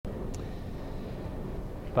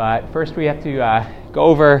But first we have to go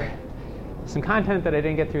over some content that I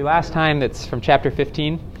didn't get through last time that's from chapter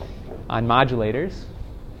 15 on modulators.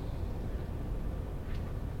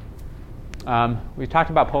 We've talked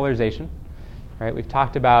about polarization, right? We've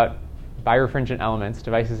talked about birefringent elements,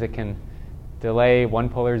 devices that can delay one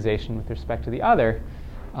polarization with respect to the other.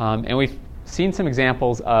 And we've seen some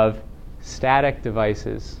examples of static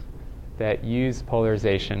devices that use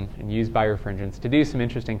polarization and use birefringence to do some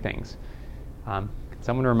interesting things. Can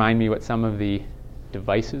someone remind me what some of the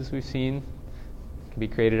devices we've seen can be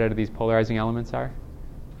created out of these polarizing elements are?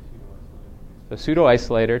 The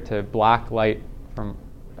pseudo-isolator to block light from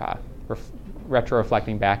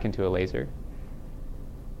retroreflecting back into a laser.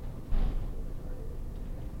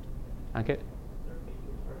 Ankit?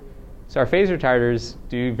 So our phase retarders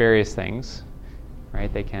do various things,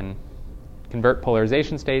 right? They can convert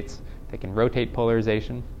polarization states. They can rotate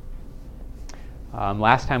polarization.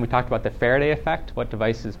 Last time we talked about the Faraday effect. What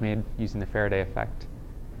device is made using the Faraday effect?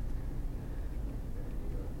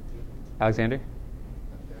 Alexander?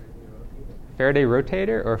 Faraday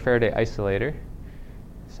rotator or Faraday isolator?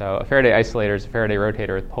 So a Faraday isolator is a Faraday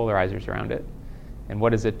rotator with polarizers around it. And what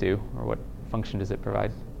does it do, or what function does it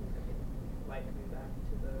provide? Light coming back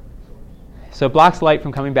to the source. So it blocks light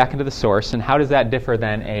from coming back into the source. And how does that differ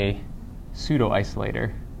than a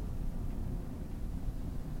pseudo-isolator,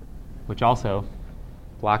 which also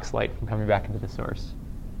blocks light from coming back into the source?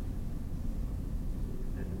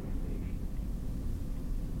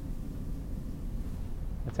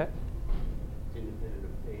 What's that?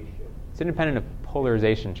 It's independent of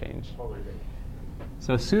polarization change.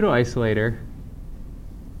 So a pseudo-isolator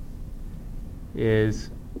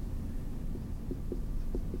is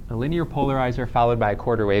a linear polarizer followed by a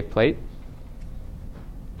quarter wave plate.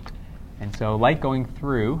 And so light going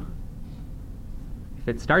through, if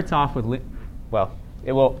it starts off with,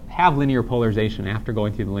 it will have linear polarization after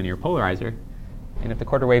going through the linear polarizer. And if the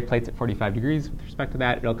quarter wave plate's at 45 degrees with respect to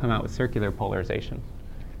that, it'll come out with circular polarization.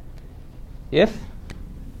 If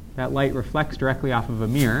that light reflects directly off of a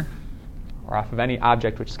mirror or off of any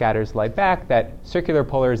object which scatters light back, that circular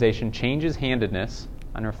polarization changes handedness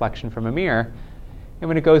on reflection from a mirror. And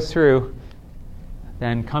when it goes through,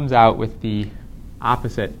 then comes out with the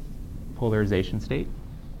opposite polarization state.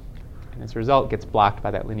 And as a result, gets blocked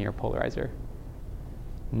by that linear polarizer.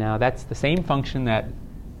 Now that's the same function that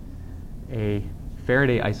a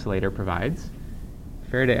Faraday isolator provides.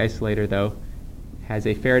 Faraday isolator, though, has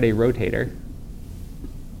a Faraday rotator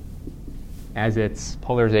as its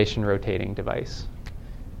polarization rotating device.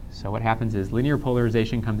 So what happens is linear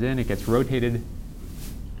polarization comes in, it gets rotated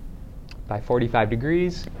by 45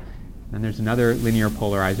 degrees, then there's another linear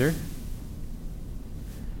polarizer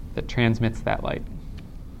that transmits that light.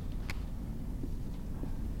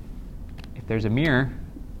 If there's a mirror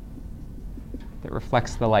that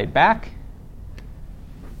reflects the light back,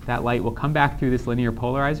 that light will come back through this linear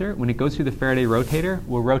polarizer. When it goes through the Faraday rotator,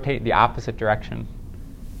 will rotate the opposite direction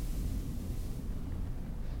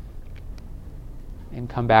and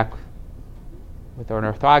come back with an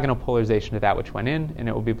orthogonal polarization to that which went in, and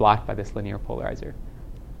it will be blocked by this linear polarizer.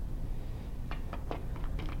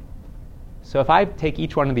 So if I take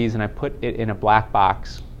each one of these and I put it in a black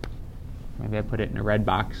box, maybe I put it in a red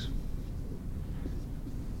box,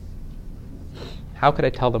 how could I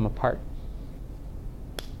tell them apart?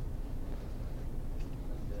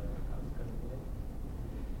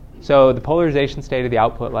 So the polarization state of the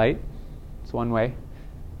output light is one way.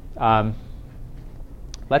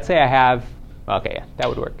 Let's say I have, that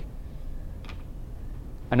would work.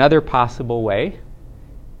 Another possible way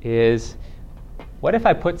is, what if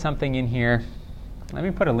I put something in here? Let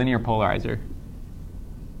me put a linear polarizer.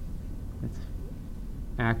 Its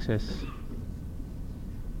axis,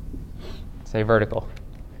 say vertical.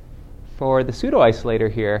 For the pseudo-isolator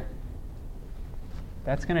here,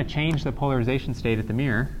 that's going to change the polarization state at the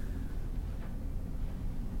mirror.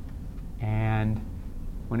 And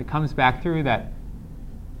when it comes back through, that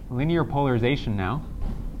linear polarization now,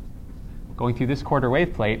 going through this quarter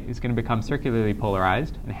wave plate, is going to become circularly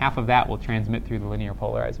polarized, and half of that will transmit through the linear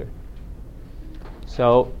polarizer.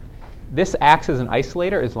 So this acts as an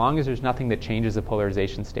isolator as long as there's nothing that changes the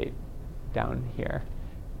polarization state down here.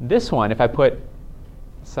 This one, if I put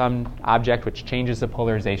some object which changes the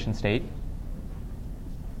polarization state,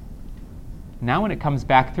 now when it comes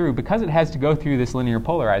back through, because it has to go through this linear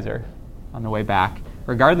polarizer on the way back,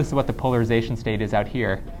 regardless of what the polarization state is out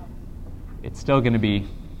here, it's still going to be,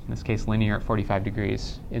 in this case, linear at 45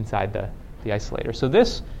 degrees inside the isolator. So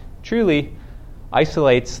this truly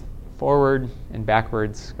isolates forward and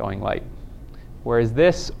backwards going light, whereas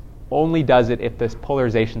this only does it if this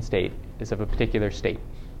polarization state is of a particular state.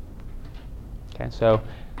 Okay, so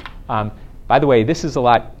by the way, this is a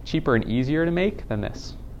lot cheaper and easier to make than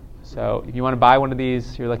this. So if you want to buy one of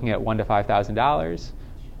these, you're looking at $1,000 to $5,000,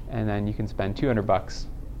 and then you can spend $200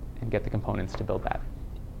 and get the components to build that.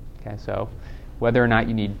 Okay, so whether or not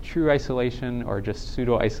you need true isolation or just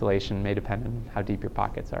pseudo isolation may depend on how deep your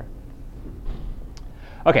pockets are.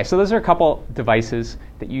 Okay, so those are a couple devices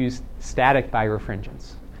that use static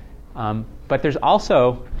birefringence. But there's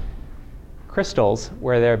also crystals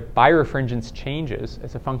where their birefringence changes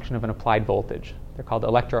as a function of an applied voltage. They're called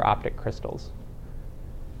electro-optic crystals.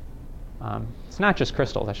 It's not just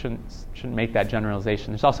crystals. I shouldn't make that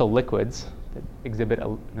generalization. There's also liquids that exhibit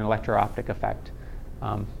an electro-optic effect,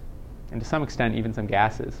 and to some extent even some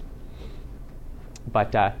gases.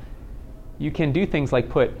 But you can do things like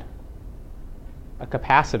put a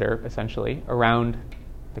capacitor, essentially, around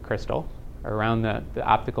the crystal, or around the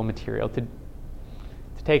optical material to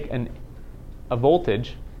take a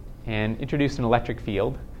voltage and introduce an electric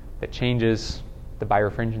field that changes the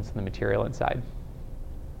birefringence of the material inside.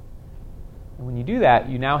 And when you do that,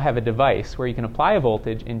 you now have a device where you can apply a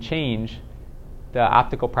voltage and change the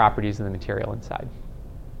optical properties of the material inside.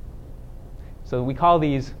 So we call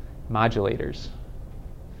these modulators.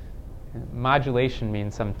 And modulation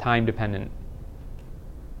means some time-dependent,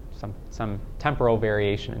 some temporal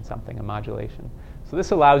variation in something, a modulation. So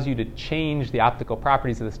this allows you to change the optical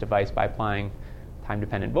properties of this device by applying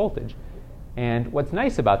time-dependent voltage. And what's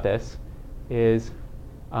nice about this is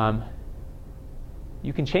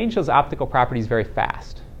you can change those optical properties very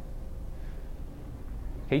fast.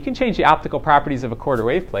 Okay, you can change the optical properties of a quarter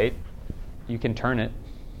wave plate. You can turn it.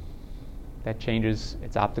 That changes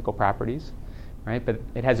its optical properties, right? But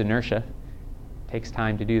it has inertia. It takes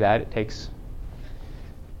time to do that. It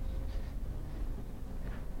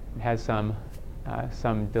has some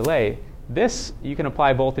delay. This, you can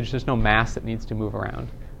apply voltage. There's no mass that needs to move around.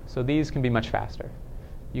 So these can be much faster.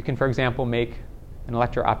 You can, for example, make an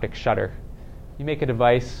electro-optic shutter. You make a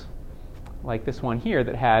device like this one here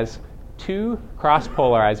that has two cross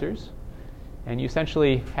polarizers, and you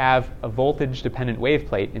essentially have a voltage-dependent wave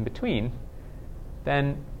plate in between.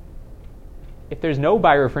 Then, if there's no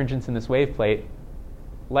birefringence in this wave plate,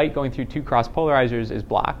 light going through two cross polarizers is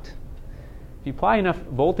blocked. If you apply enough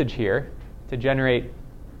voltage here to generate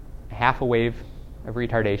a half a wave of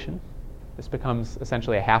retardation, this becomes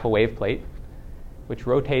essentially a half a wave plate, which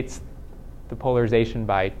rotates the polarization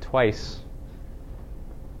by twice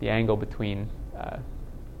the angle between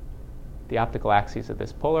the optical axes of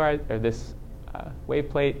this wave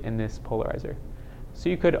plate and this polarizer. So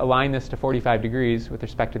you could align this to 45 degrees with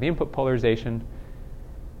respect to the input polarization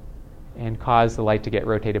and cause the light to get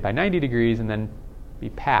rotated by 90 degrees and then be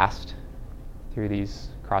passed through these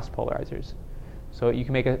cross polarizers. So you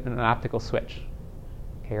can make an optical switch,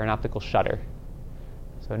 okay, or an optical shutter.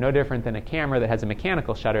 So no different than a camera that has a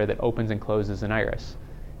mechanical shutter that opens and closes an iris,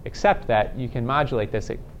 except that you can modulate this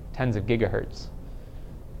at tens of gigahertz.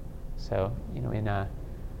 So in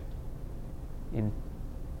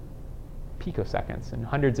picoseconds, in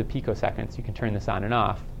hundreds of picoseconds, you can turn this on and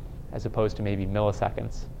off, as opposed to maybe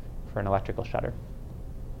milliseconds for an electrical shutter.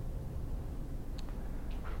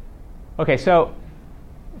 Okay, so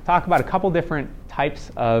talk about a couple different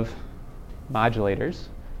types of modulators.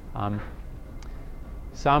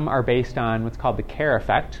 Some are based on what's called the Kerr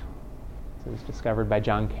effect. It was discovered by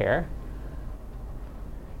John Kerr.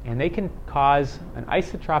 And they can cause an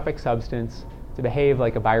isotropic substance to behave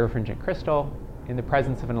like a birefringent crystal in the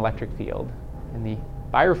presence of an electric field. And the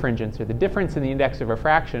birefringence, or the difference in the index of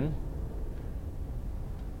refraction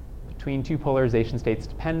between two polarization states,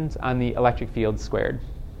 depends on the electric field squared.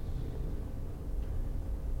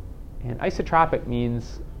 And isotropic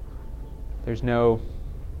means there's no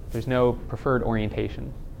preferred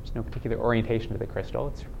orientation. There's no particular orientation to the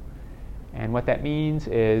crystal. And what that means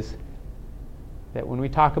is that when we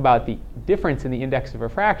talk about the difference in the index of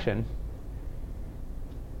refraction,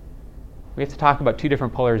 we have to talk about two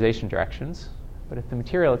different polarization directions. But if the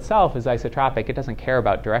material itself is isotropic, it doesn't care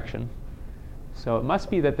about direction. So it must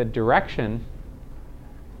be that the direction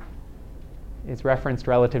is referenced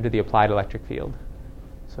relative to the applied electric field.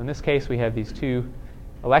 So in this case, we have these two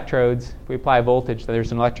electrodes. If we apply voltage,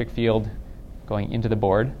 there's an electric field going into the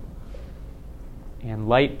board. And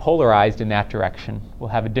light polarized in that direction will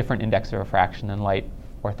have a different index of refraction than light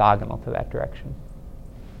orthogonal to that direction.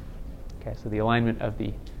 Okay, so the alignment of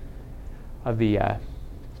the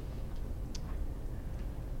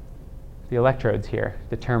electrodes here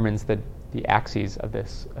determines the axes of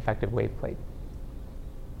this effective wave plate.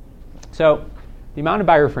 So the amount of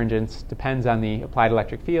birefringence depends on the applied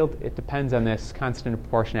electric field. It depends on this constant of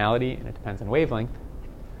proportionality, and it depends on wavelength.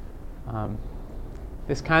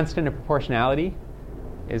 This constant of proportionality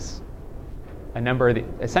is a number that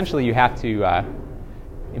essentially you have to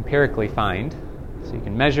empirically find. So you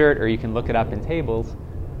can measure it or you can look it up in tables.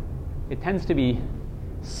 It tends to be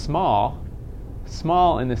small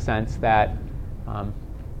in the sense that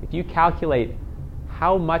if you calculate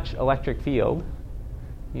how much electric field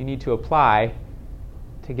you need to apply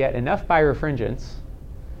to get enough birefringence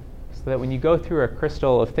so that when you go through a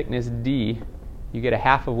crystal of thickness D, you get a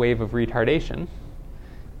half a wave of retardation,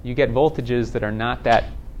 you get voltages that are not that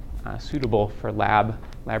suitable for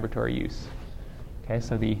laboratory use. Okay,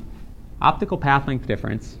 so the optical path length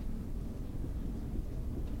difference,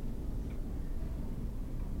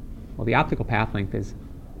 well, the optical path length is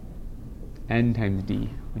n times d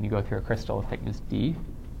when you go through a crystal of thickness D.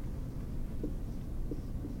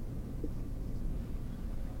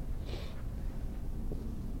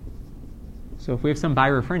 So if we have some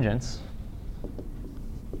birefringence,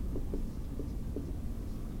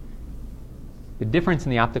 the difference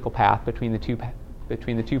in the optical path between the two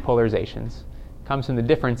polarizations comes from the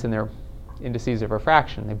difference in their indices of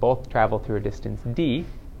refraction. They both travel through a distance d.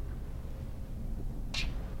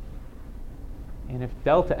 And if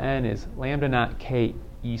delta n is lambda naught k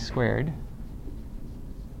e squared,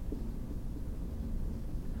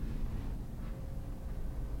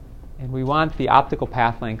 and we want the optical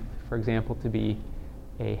path length, for example, to be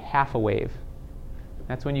a half a wave,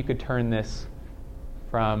 that's when you could turn this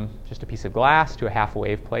from just a piece of glass to a half a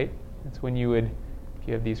wave plate. That's when you would, if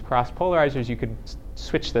you have these cross polarizers, you could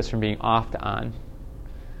switch this from being off to on.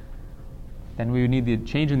 Then we would need the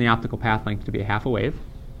change in the optical path length to be a half a wave.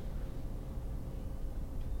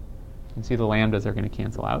 You can see the lambdas are going to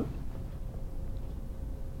cancel out.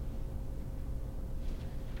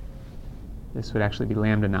 This would actually be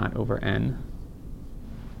lambda naught over n.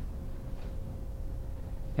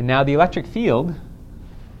 And now the electric field,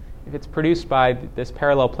 if it's produced by this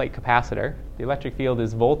parallel plate capacitor, the electric field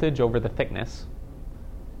is voltage over the thickness.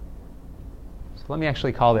 So let me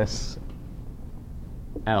actually call this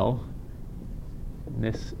L, and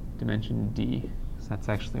this dimension D. So that's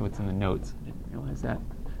actually what's in the notes. I didn't realize that.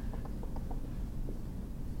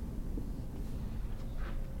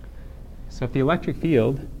 So if the electric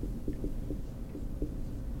field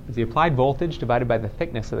is the applied voltage divided by the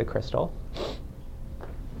thickness of the crystal,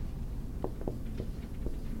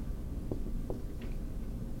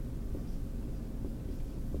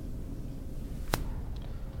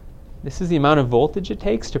 this is the amount of voltage it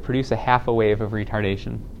takes to produce a half a wave of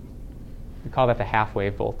retardation. We call that the half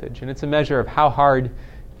wave voltage. And it's a measure of how hard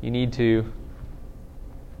you need to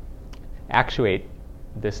actuate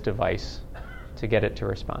this device to get it to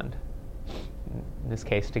respond. In this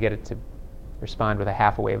case, to get it to respond with a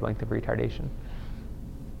half a wavelength of retardation.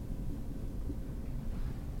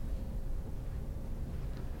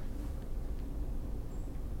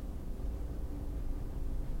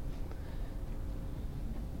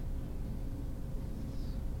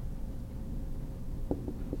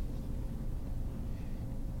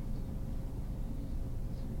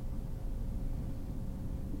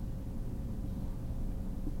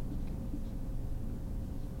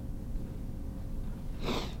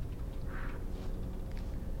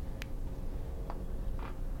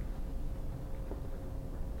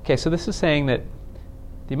 Okay, so this is saying that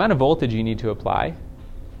the amount of voltage you need to apply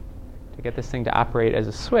to get this thing to operate as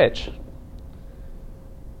a switch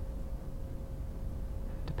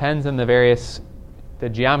depends on the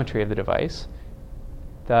geometry of the device.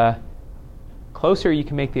 The closer you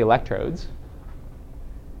can make the electrodes,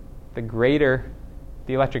 the greater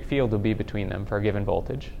the electric field will be between them for a given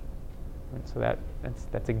voltage. Right, so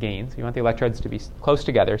that's a gain. So you want the electrodes to be close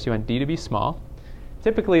together, so you want D to be small.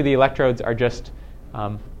 Typically the electrodes are just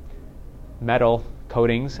metal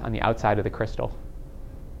coatings on the outside of the crystal.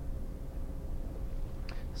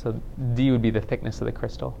 So D would be the thickness of the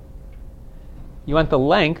crystal. You want the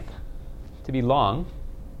length to be long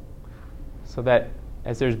so that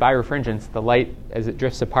as there's birefringence, the light, as it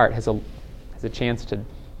drifts apart, has a chance to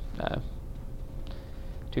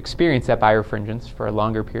experience that birefringence for a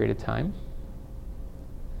longer period of time.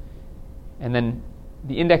 And then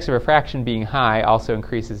the index of refraction being high also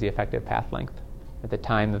increases the effective path length at the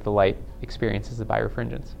time that the light experiences the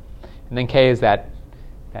birefringence. And then K is that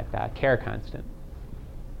Kerr constant.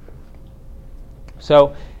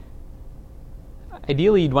 So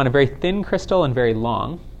ideally you'd want a very thin crystal and very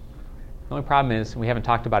long. The only problem is, we haven't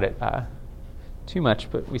talked about it too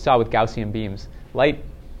much, but we saw with Gaussian beams, light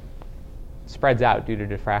spreads out due to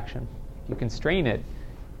diffraction. If you constrain it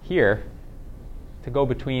here to go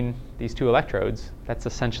between these two electrodes, that's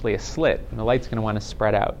essentially a slit, and the light's going to want to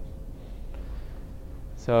spread out.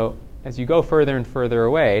 So as you go further and further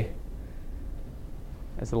away,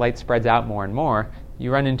 as the light spreads out more and more,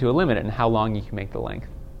 you run into a limit in how long you can make the length.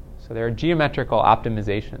 So there are geometrical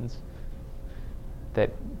optimizations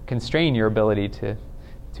that constrain your ability to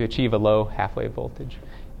achieve a low half-wave voltage.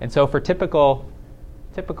 And so for typical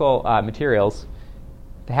materials,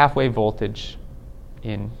 the half-wave voltage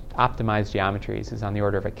in optimized geometries is on the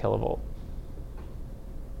order of a kilovolt.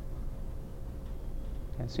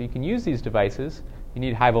 And so you can use these devices. You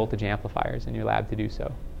need high voltage amplifiers in your lab to do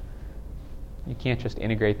so. You can't just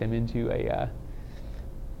integrate them into a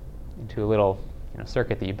little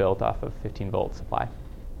circuit that you built off of 15-volt supply.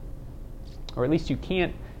 Or at least you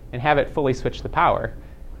can't and have it fully switch the power.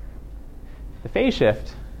 The phase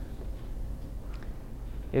shift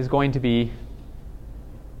is going to be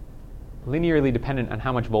linearly dependent on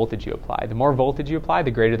how much voltage you apply. The more voltage you apply,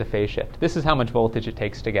 the greater the phase shift. This is how much voltage it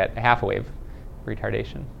takes to get a half a wave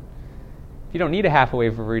retardation. If you don't need a half a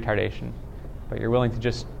wave of retardation, but you're willing to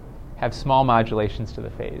just have small modulations to the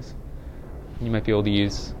phase, you might be able to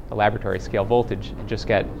use a laboratory scale voltage and just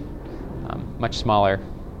get much smaller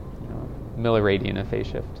milliradian of phase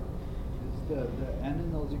shift. Is the n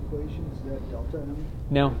in those equations that delta n?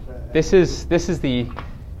 No, this is the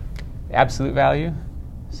absolute value.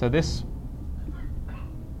 So this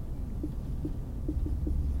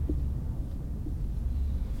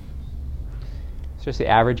it's just the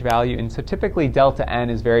average value, and so typically delta n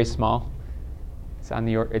is very small.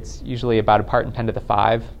 It's usually about a part in 10 to the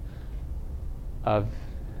 5 of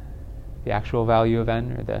the actual value of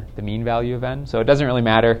n, or the mean value of n. So it doesn't really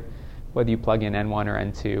matter whether you plug in n1 or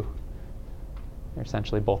n2. They're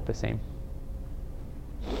essentially both the same.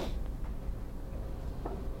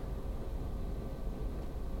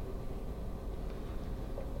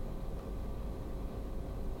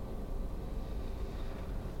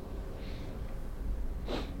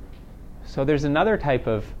 So there's another type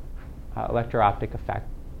of electro-optic effect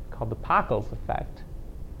called the Pockels effect.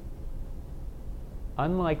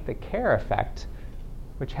 Unlike the Kerr effect,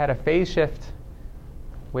 which had a phase shift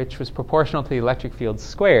which was proportional to the electric field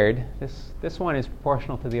squared, this one is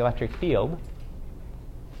proportional to the electric field.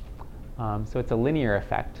 So it's a linear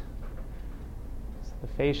effect. So the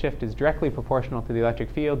phase shift is directly proportional to the electric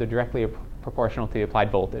field, or directly proportional to the applied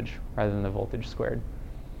voltage, rather than the voltage squared.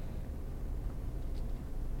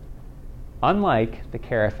 Unlike the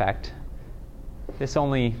Kerr effect, this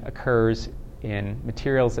only occurs in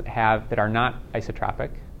materials that are not isotropic.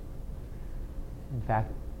 In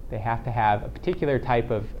fact, they have to have a particular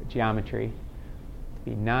type of geometry to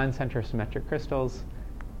be non-centrosymmetric crystals,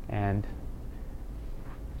 and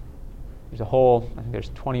there's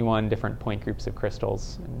 21 different point groups of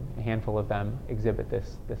crystals, and a handful of them exhibit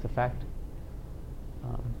this effect.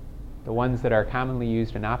 The ones that are commonly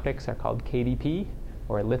used in optics are called KDP,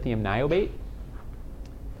 or lithium niobate.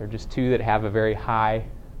 They're just two that have a very high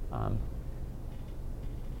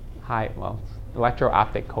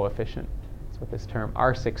electro-optic coefficient. That's what this term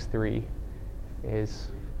R63 is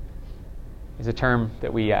a term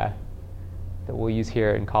that we'll use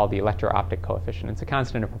here and call the electro-optic coefficient. It's a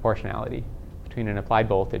constant of proportionality between an applied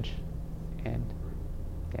voltage and,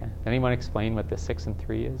 Can anyone explain what the 6 and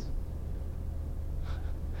 3 is?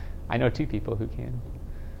 I know two people who can.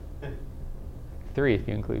 3 if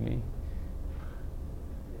you include me.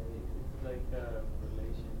 It's like a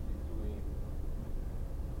relation between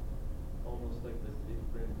almost like the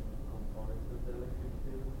different components of the electric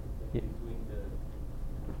field, like between the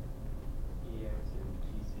EX and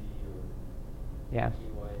GC or EY and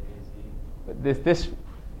AC. But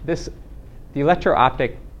the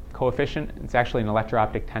electro-optic coefficient, it's actually an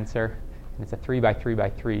electro-optic tensor, and it's a 3 by 3 by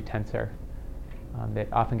 3 tensor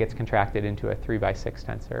that often gets contracted into a 3 by 6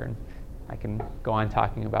 tensor. And I can go on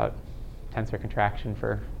talking about tensor contraction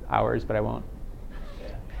for hours, but I won't.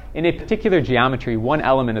 In a particular geometry, one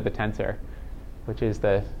element of the tensor, which is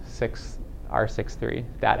the R63,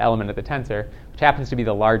 that element of the tensor, which happens to be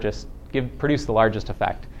the largest, produce the largest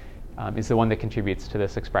effect, is the one that contributes to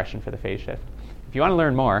this expression for the phase shift. If you want to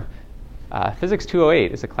learn more, Physics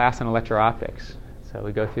 208 is a class on electro-optics, so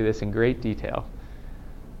we go through this in great detail.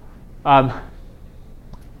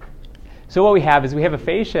 So what we have is we have a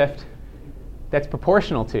phase shift that's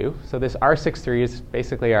proportional to, so this R63 is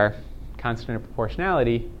basically our constant of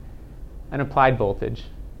proportionality, an applied voltage.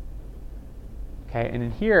 Okay, and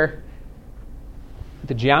in here,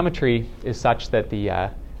 the geometry is such that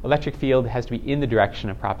the electric field has to be in the direction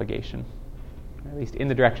of propagation, or at least in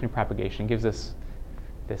the direction of propagation. It gives us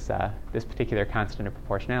this particular constant of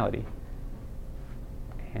proportionality.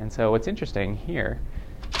 And so what's interesting here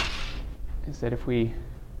is that if we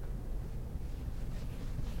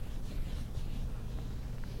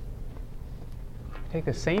take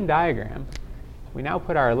the same diagram, we now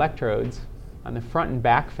put our electrodes on the front and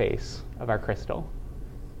back face of our crystal.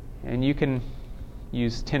 And you can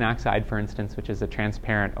use tin oxide, for instance, which is a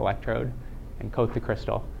transparent electrode, and coat the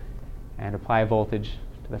crystal and apply a voltage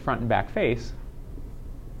to the front and back face.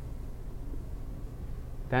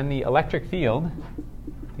 Then the electric field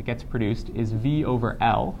that gets produced is V over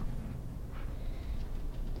L,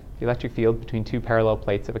 the electric field between two parallel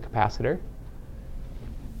plates of a capacitor.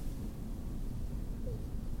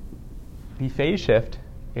 The phase shift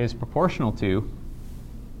is proportional to,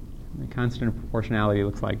 the constant of proportionality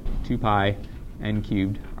looks like 2 pi n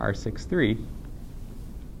cubed r6(3).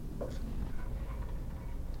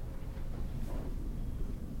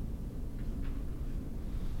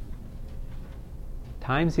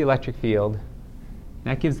 Times the electric field.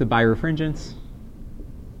 That gives the birefringence.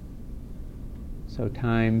 So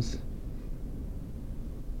times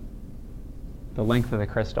the length of the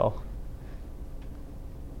crystal.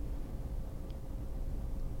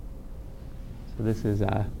 So this is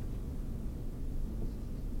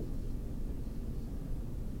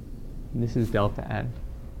delta n.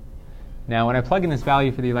 Now, when I plug in this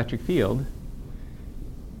value for the electric field,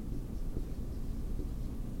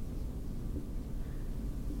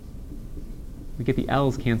 we get the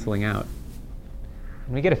L's canceling out.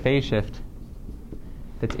 And we get a phase shift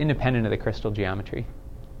that's independent of the crystal geometry.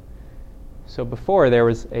 So before, there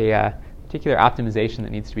was a particular optimization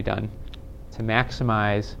that needs to be done to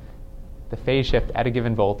maximize the phase shift at a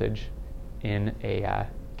given voltage in a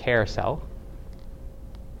Care cell.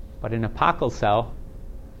 But in a Pockels cell,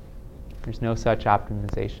 there's no such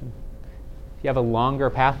optimization. If you have a longer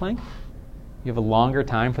path length, you have a longer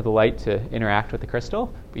time for the light to interact with the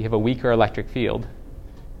crystal, but you have a weaker electric field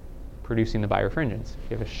producing the birefringence.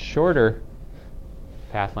 If you have a shorter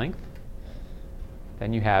path length,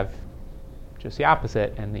 then you have just the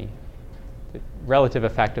opposite, and the relative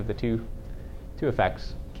effect of the two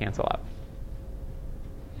effects cancel out.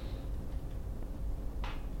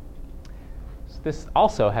 So this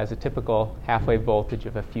also has a typical half-wave voltage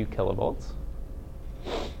of a few kilovolts.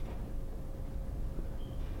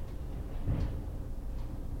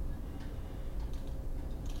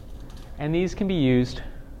 And these can be used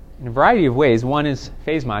in a variety of ways. One is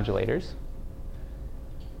phase modulators.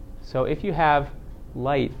 So if you have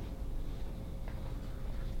light,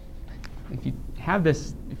 if you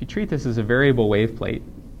treat this as a variable wave plate,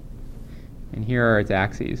 and here are its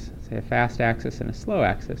axes, say a fast axis and a slow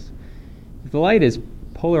axis, if the light is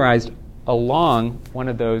polarized along one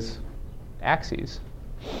of those axes,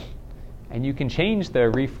 and you can change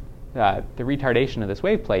the retardation of this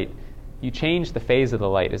wave plate, you change the phase of the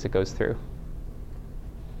light as it goes through.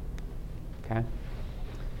 Okay?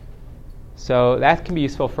 So that can be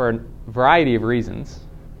useful for a variety of reasons.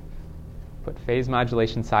 Put phase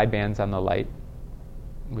modulation sidebands on the light,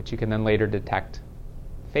 which you can then later detect.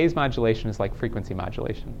 Phase modulation is like frequency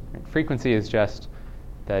modulation. Right? Frequency is just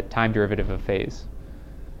the time derivative of phase.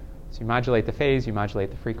 So you modulate the phase, you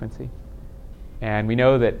modulate the frequency. And we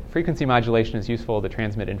know that frequency modulation is useful to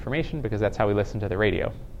transmit information because that's how we listen to the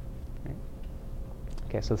radio. Right?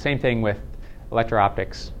 Okay, so the same thing with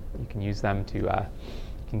electro-optics. You can use them to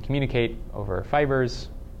can communicate over fibers,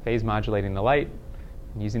 phase modulating the light,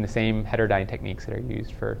 and using the same heterodyne techniques that are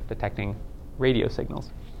used for detecting radio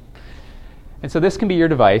signals. And so this can be your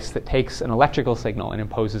device that takes an electrical signal and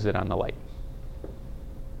imposes it on the light.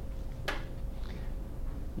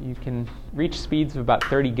 You can reach speeds of about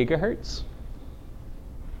 30 gigahertz,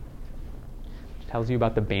 which tells you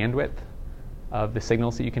about the bandwidth of the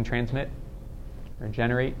signals that you can transmit or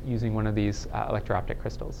generate using one of these electro-optic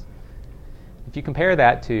crystals. If you compare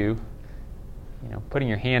that to putting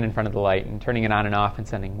your hand in front of the light and turning it on and off and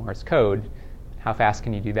sending Morse code, how fast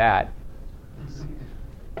can you do that?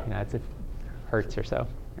 It's a hertz or so.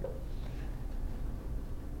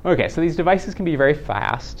 Okay, so these devices can be very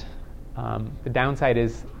fast. The downside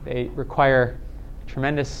is they require a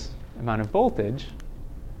tremendous amount of voltage,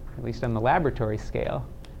 at least on the laboratory scale,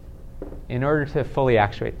 in order to fully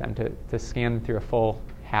actuate them, to scan them through a full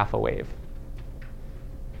half a wave.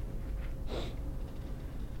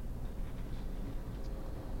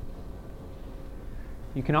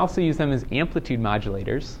 You can also use them as amplitude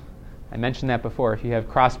modulators. I mentioned that before. If you have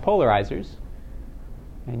cross polarizers,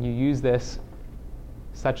 and you use this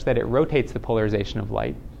such that it rotates the polarization of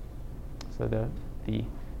light, so the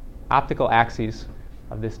optical axes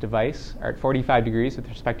of this device are at 45 degrees with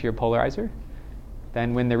respect to your polarizer,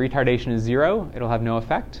 then when the retardation is 0, it'll have no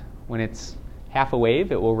effect. When it's half a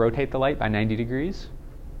wave, it will rotate the light by 90 degrees.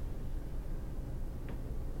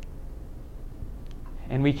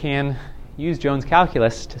 And we can use Jones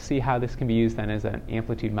calculus to see how this can be used then as an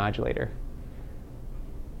amplitude modulator.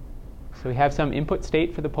 So we have some input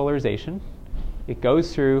state for the polarization. it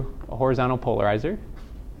goes through a horizontal polarizer.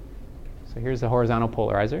 So here's the horizontal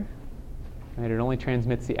polarizer. Right, it only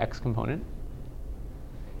transmits the X component.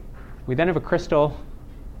 We then have a crystal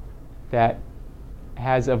that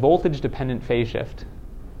has a voltage-dependent phase shift.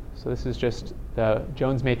 So this is just the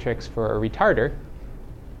Jones matrix for a retarder.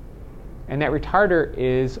 And that retarder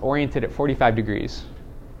is oriented at 45 degrees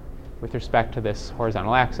with respect to this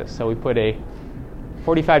horizontal axis. So we put a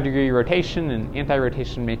 45-degree rotation and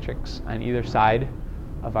anti-rotation matrix on either side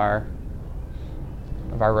of our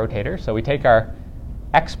rotator. So we take our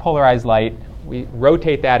X-polarized light, we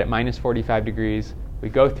rotate that at minus 45 degrees. We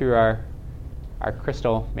go through our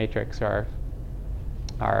crystal matrix, our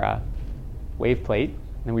wave plate,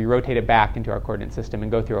 and we rotate it back into our coordinate system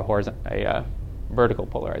and go through a vertical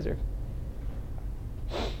polarizer.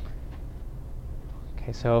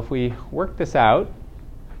 Okay, so if we work this out,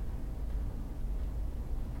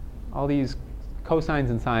 all these cosines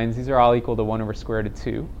and sines, these are all equal to 1 over square root of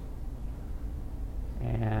 2.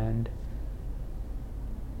 And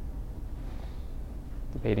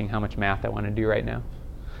debating how much math I want to do right now. Do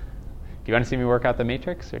you want to see me work out the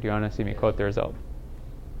matrix, or do you want to see me quote the result?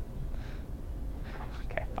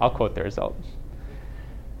 Okay, I'll quote the result.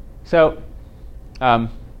 So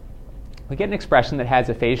we get an expression that has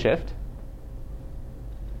a phase shift,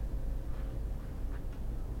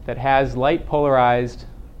 that has light polarized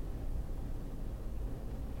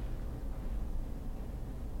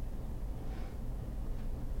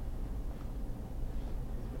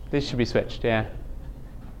this should be switched, yeah.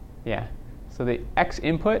 So the X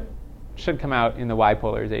input should come out in the Y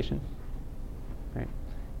polarization. Right?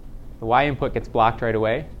 The Y input gets blocked right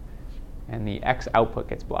away, and the X output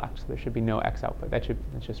gets blocked. So there should be no X output. That's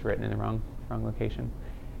just written in the wrong location.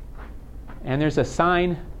 And there's a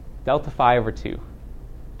sine delta phi over 2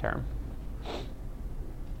 term.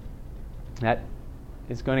 That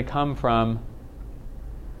is going to come from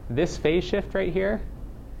this phase shift right here.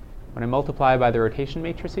 When I multiply by the rotation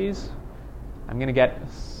matrices, I'm going to get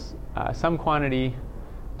some quantity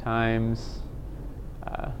times,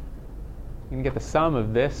 I'm going to get the sum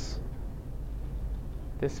of this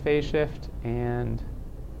phase shift and,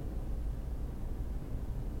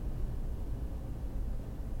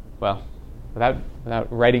 well, without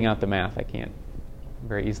writing out the math, I can't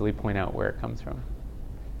very easily point out where it comes from.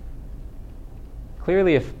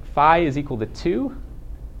 Clearly, if phi is equal to 2,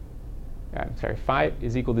 phi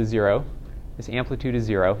is equal to 0, this amplitude is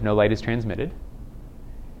 0, no light is transmitted.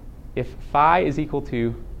 If phi is equal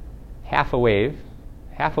to half a wave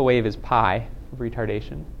is pi of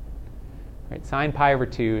retardation. Right, sine pi over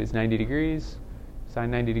 2 is 90 degrees,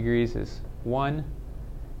 sine 90 degrees is 1,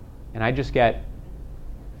 and I just get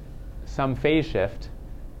some phase shift,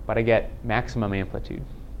 but I get maximum amplitude.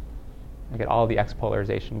 I get all the X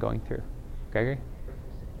polarization going through. Gregory?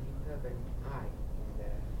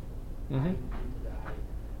 Mm-hmm.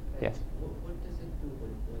 Yes. What does it do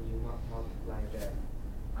when you multiply the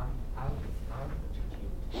amplitude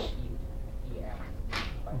EF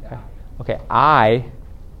by the I? Okay, I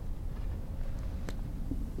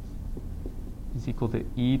is equal to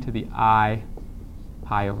e to the I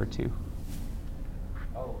pi over 2.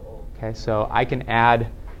 Okay, so I can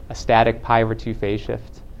add a static pi over 2 phase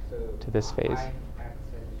shift to this phase.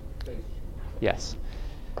 Yes.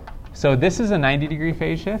 So this is a 90 degree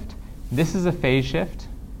phase shift. This is a phase shift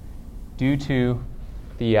due to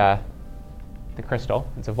the crystal.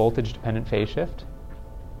 It's a voltage-dependent phase shift.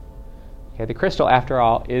 Okay, the crystal, after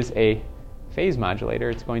all, is a phase modulator.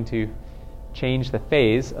 It's going to change the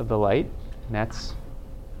phase of the light, and that's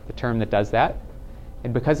the term that does that.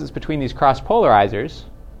 And because it's between these cross polarizers,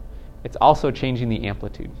 it's also changing the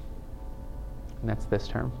amplitude, and that's this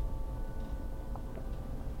term.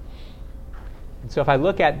 And so if I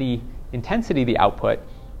look at the intensity of the output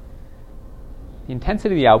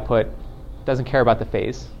doesn't care about the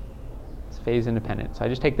phase. It's phase independent. So I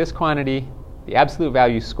just take this quantity, the absolute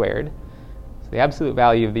value squared. So the absolute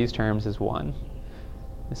value of these terms is 1.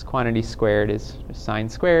 This quantity squared is just sine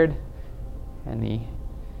squared, and the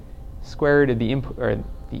square root of the input, or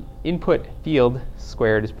the input field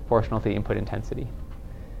squared, is proportional to the input intensity.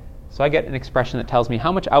 So I get an expression that tells me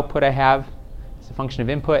how much output I have. It's a function of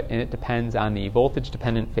input, and it depends on the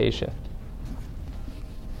voltage-dependent phase shift.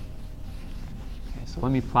 Okay, so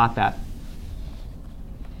let me plot that.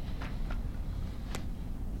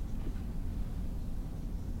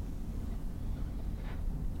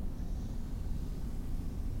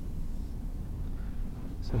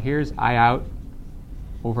 So here's I out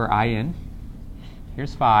over I in.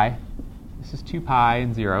 Here's phi. This is 2 pi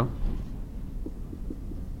and 0.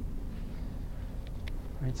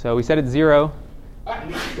 Right, so we said it's 0.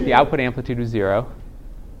 The output amplitude was 0.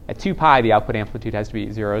 At 2 pi, the output amplitude has to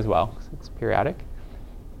be 0 as well, because it's periodic.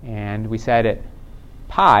 And we said at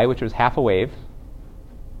pi, which was half a wave,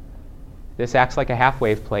 this acts like a half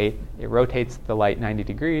wave plate. It rotates the light 90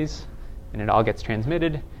 degrees, and it all gets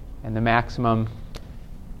transmitted, and the maximum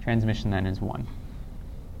transmission then is 1.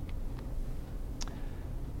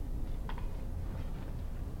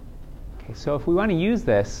 Okay, so if we want to use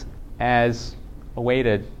this as a way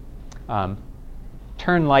to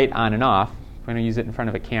turn light on and off, we're going to use it in front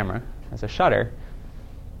of a camera as a shutter,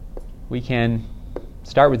 we can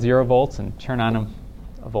start with 0 volts and turn on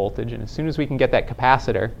a voltage, and as soon as we can get that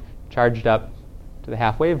capacitor charged up to the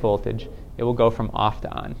half wave voltage, it will go from off to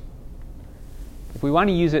on. If we want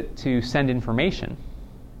to use it to send information,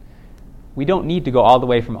 we don't need to go all the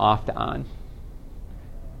way from off to on.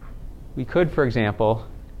 We could, for example,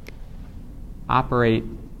 operate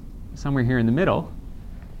somewhere here in the middle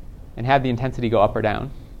and have the intensity go up or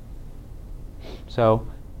down. So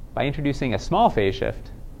by introducing a small phase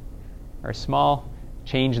shift or a small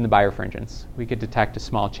change in the birefringence, we could detect a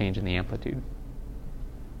small change in the amplitude.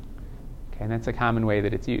 Okay, and that's a common way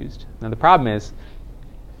that it's used. Now the problem is,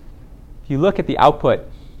 if you look at the output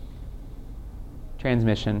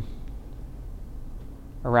transmission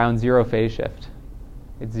around 0 phase shift,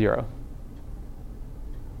 it's 0.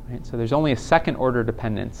 Right? So there's only a second order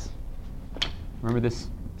dependence. Remember, this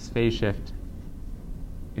phase shift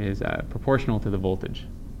is proportional to the voltage.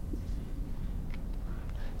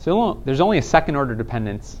 So there's only a second order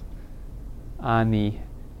dependence on the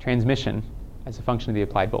transmission as a function of the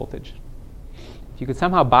applied voltage. If you could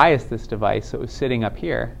somehow bias this device so it was sitting up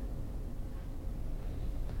here,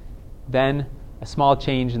 then a small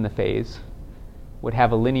change in the phase would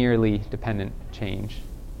have a linearly dependent change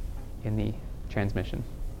in the transmission.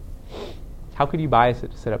 How could you bias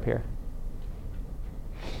it to sit up here?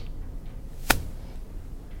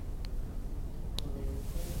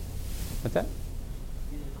 What's that?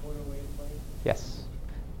 Yes.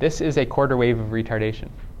 This is a quarter wave of retardation.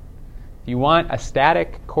 If you want a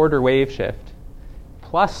static quarter wave shift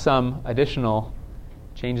plus some additional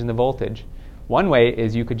change in the voltage, one way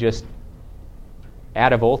is you could just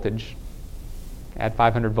add a voltage, add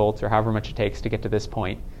 500 volts or however much it takes to get to this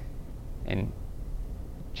point, and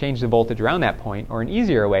change the voltage around that point. Or an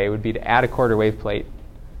easier way would be to add a quarter wave plate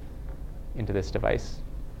into this device.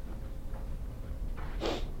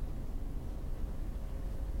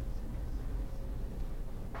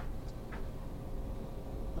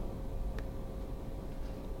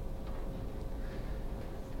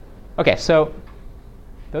 Okay, so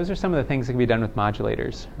those are some of the things that can be done with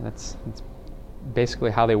modulators. That's basically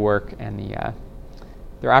how they work, and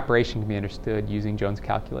their operation can be understood using Jones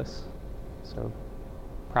calculus. So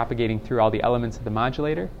propagating through all the elements of the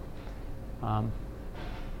modulator, and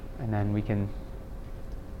then we can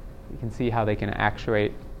see how they can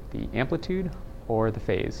actuate the amplitude or the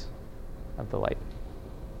phase of the light.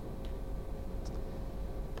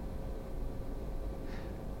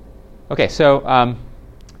 Okay, so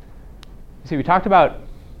see, we talked about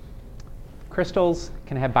crystals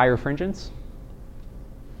can have birefringence.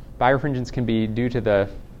 Birefringence can be due to the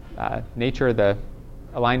nature of the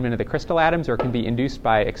alignment of the crystal atoms, or it can be induced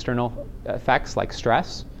by external effects like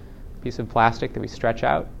stress. A piece of plastic that we stretch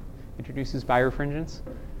out introduces birefringence.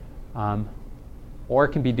 Or it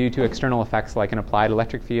can be due to external effects like an applied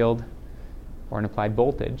electric field or an applied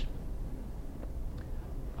voltage.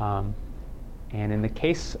 And in the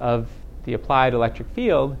case of the applied electric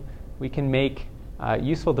field, we can make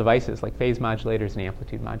useful devices like phase modulators and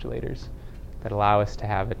amplitude modulators that allow us to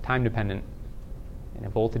have a time-dependent and a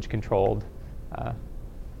voltage-controlled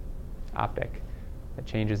optic that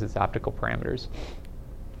changes its optical parameters.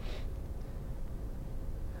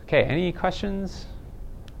 Okay, any questions?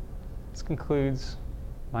 This concludes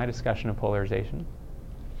my discussion of polarization,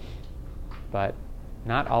 but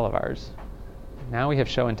not all of ours. Now we have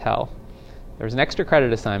show and tell. There's an extra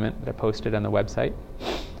credit assignment that I posted on the website.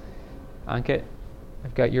 Ankit,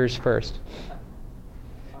 I've got yours first.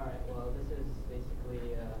 All right, well, this is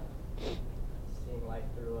basically seeing light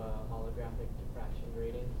through a holographic diffraction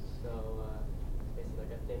grating. So it's basically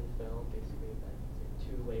like a thin film, basically like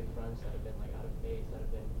two wavefronts that have been like out of phase, that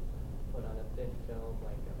have been put on a thin film,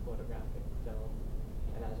 like a photographic film.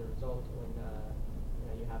 And as a result, when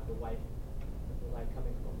you have the light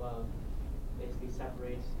coming from above, basically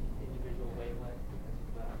separates individual wavelength because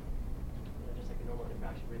of just like a normal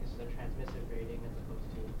diffraction grating. This is a transmissive grating as opposed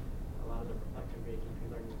to a lot of the reflective gratings which we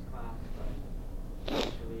learned in this class. But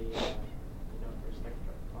actually, for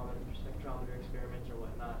spectrometer experiments or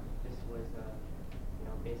whatnot, this was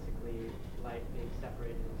basically light being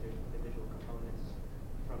separated into individual components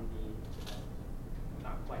from the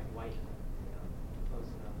not quite white, close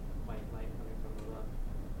enough.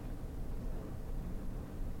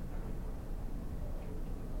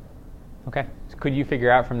 Okay. So could you figure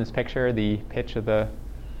out from this picture the pitch of the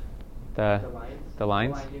lines? the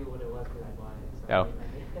lines? Well, I knew what it was because I bought it. So Oh.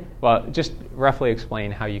 Well, just roughly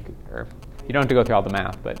explain how you could, or you don't have to go through all the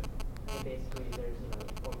math, but Basically, there's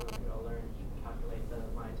formula we all learned to calculate the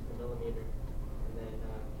lines per millimeter, and then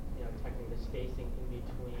checking the spacing in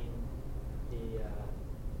between the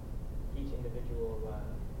each individual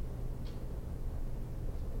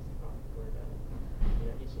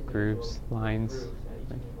each individual Grooves, lines. Grooves,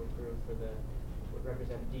 each individual groove would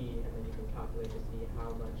represent D, and then you can calculate to see how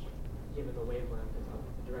much, given the wavelength, it's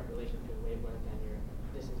a direct relation between wavelength and your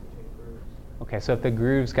distance between grooves. okay. So if the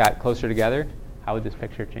grooves got closer together, how would this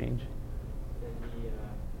picture change? Then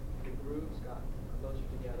the grooves got closer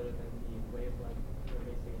together than the wavelength, or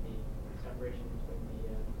basically the separation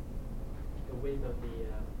between the width of the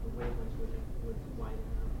wavelengths would widen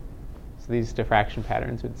out. So these diffraction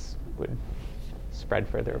patterns would spread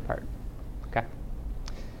further apart. Okay.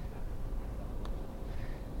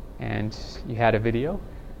 And you had a video.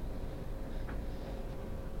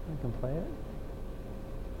 You can play it.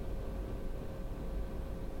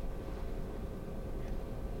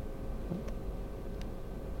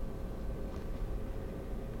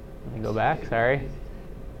 Let me go back. Sorry.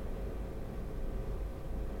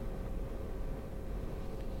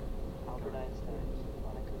 Albert Einstein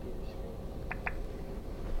on a computer screen.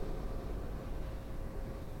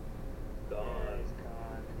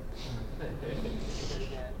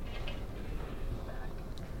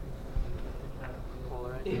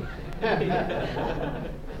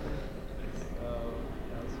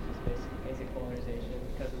 That's just basic polarization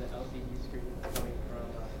because of the LCD screen coming from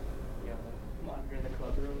the monitor in the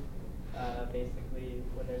clubroom. Basically,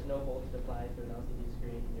 when there's no voltage applied to an LCD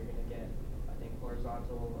screen, you're going to get, I think,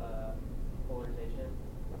 horizontal polarization,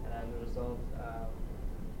 and as a result,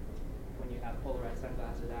 when you have polarized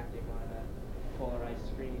sunglasses acting on a polarized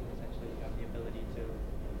screen, essentially you have the ability to,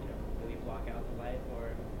 really block out the light or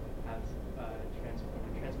have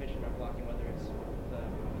transmission or blocking, whether it's the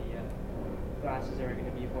glasses are going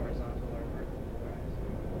to be horizontal or vertical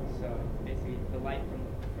polarized. So basically, the light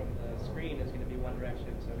from the screen is going to be one direction.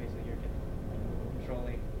 So basically, you're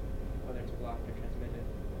controlling whether it's blocked or transmitted.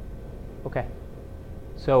 Okay.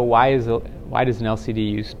 So why does an LCD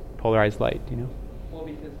use polarized light? Do you know? Well,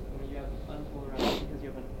 because when you have unpolarized, because you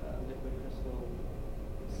have a liquid crystal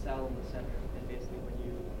cell in the center, and basically when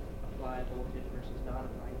you apply voltage versus not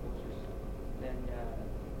applying voltage, then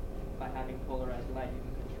by having polarized light, you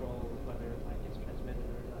can control whether light gets transmitted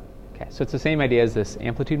or not. Okay, so it's the same idea as this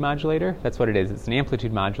amplitude modulator. That's what it is. It's an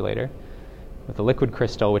amplitude modulator with a liquid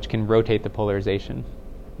crystal which can rotate the polarization.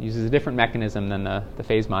 It uses a different mechanism than the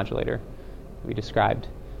phase modulator we described.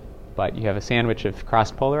 But you have a sandwich of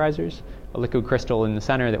crossed polarizers, a liquid crystal in the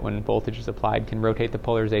center that when voltage is applied can rotate the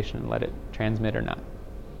polarization and let it transmit or not.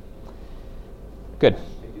 Good. I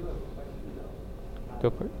do have a question though.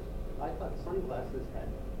 Go for it. I thought sunglasses had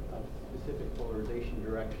a specific polarization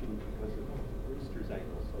direction because of Brewster's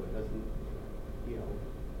angle, so it doesn't,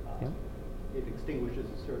 it extinguishes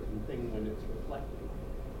a certain thing when it's reflecting.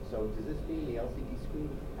 So does this mean the LCD screen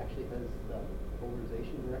actually has the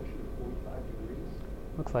polarization direction of 45 degrees?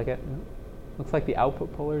 Looks like it. Looks like the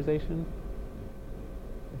output polarization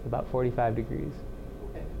is about 45 degrees.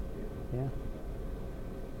 Okay. Yeah.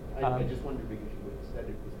 I just wondered because you would have said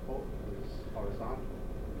it was horizontal.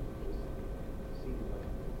 It just seemed like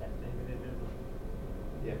that. Maybe they did.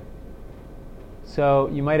 Yeah. So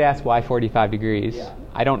you might ask why 45 degrees. Yeah.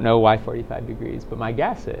 I don't know why 45 degrees, but my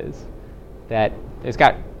guess is that it's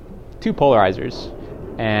got two polarizers,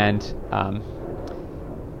 and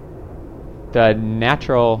the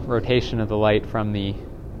natural rotation of the light from the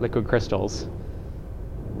liquid crystals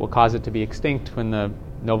will cause it to be extinct when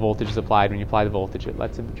no voltage is applied. When you apply the voltage, it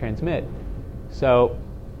lets it transmit. So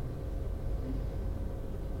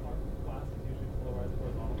Glasses usually polarized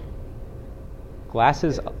horizontal.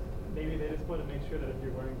 glasses, Maybe they just want to make sure that if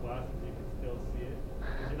you're wearing glasses, you can still see it.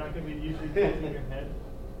 'Cause you're not going to be usually tilting your head.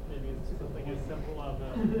 Maybe it's something as simple as a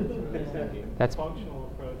That's-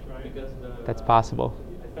 functional approach, right? Because that's possible.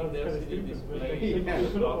 I think the That's LCD kinda display stupid, but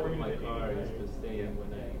on they- top of my car is the same when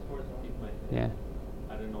I keep my Yeah. head.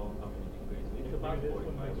 I don't know how many degrees. It's about Maybe this one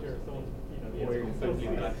 45 makes or sure something. someone, Or you can still see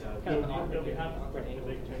something it. like that. Kind of Yeah. awkward, we have to Awkward predict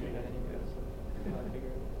angles changing between that that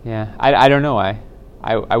anyway. Yeah, I don't know why.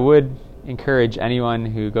 I would encourage anyone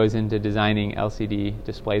who goes into designing LCD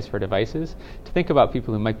displays for devices to think about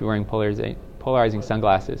people who might be wearing polarizing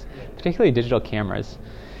sunglasses, particularly digital cameras.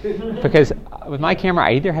 Because with my camera,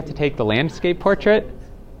 I either have to take the landscape portrait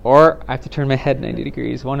or I have to turn my head 90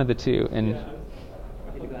 degrees, one of the two. And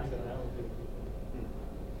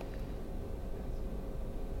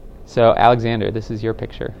so, Alexander, this is your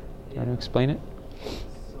picture. you want to explain it?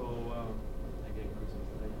 So, again, Christmas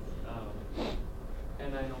lights.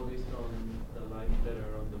 And I noticed on the lights that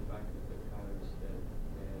are on the back of the cars that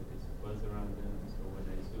this buzz around them. So when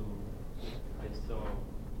I zoomed, I saw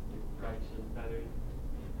diffraction pattern.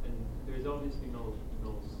 And there's obviously no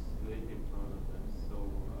slit in front of them. So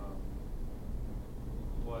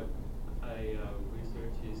what I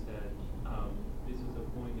researched is that this is a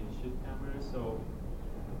point and shoot camera. So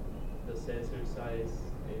the sensor size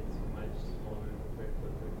is much smaller compared to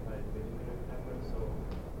a 35mm camera. So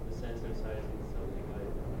the sensor size is something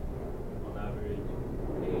like, on average,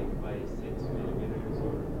 8 by 6 millimeters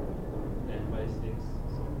or 10 by 6,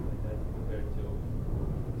 something like that, compared to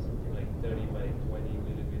something like 30 by 20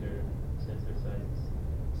 millimeter sensor sizes.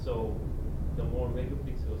 So the more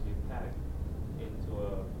megapixels you pack into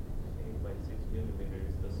a 8 by 6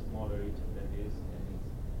 millimeters, the smaller each of them is, and it's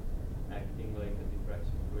acting like a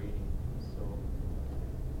diffraction grating. So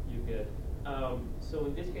you get, so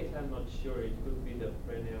in this case I'm not sure, it could be the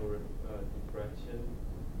Fresnel diffraction,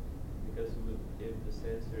 because if the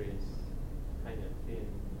sensor is kind of thin,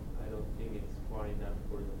 I don't think it's far enough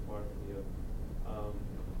for the far field.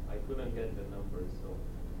 I couldn't get the numbers, so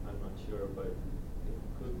I'm not sure, but it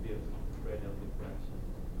could be a Fresnel diffraction.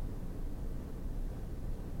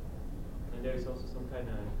 And there's also some kind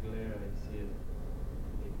of glare, I see it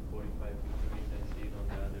at 45 degrees, I see it on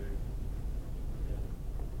the other.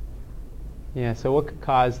 Yeah, so what could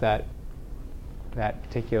cause that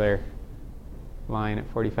particular line at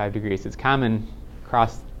 45 degrees? It's common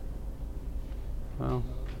across, well,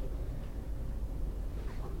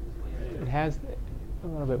 it has a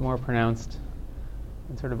little bit more pronounced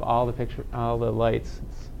in sort of all the lights.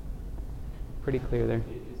 It's pretty clear there.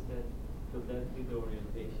 Could that be the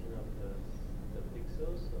orientation of the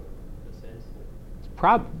pixels or the sensor?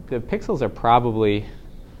 The pixels are probably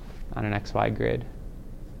on an XY grid.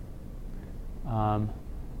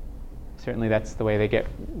 Certainly that's the way they get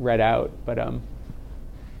read out, but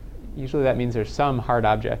usually that means there's some hard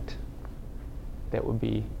object that would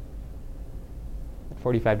be at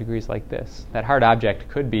 45 degrees like this. That hard object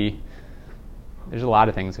could be, there's a lot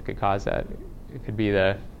of things that could cause that. It could be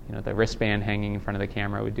the wristband hanging in front of the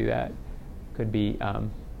camera would do that. It could be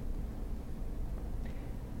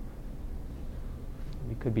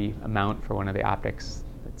a mount for one of the optics.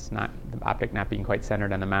 It's not the optic not being quite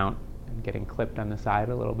centered on the mount and getting clipped on the side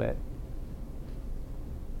a little bit.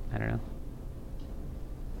 I don't know.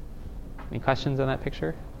 Any questions on that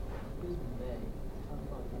picture?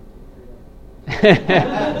 No,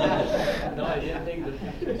 I didn't think the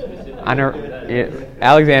picture specifically.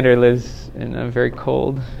 Alexander lives in a very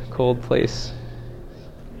cold place.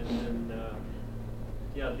 And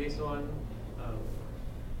then, this one, I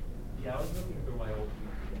was looking for my old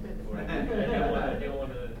picture. I didn't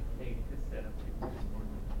want to take this set of pictures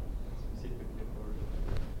specifically for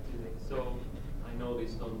today. So I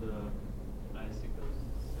noticed on the icicles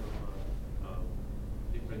some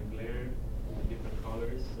different glare, different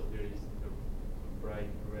colors. So there is a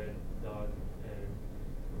bright red dot, and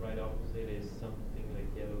right opposite is something like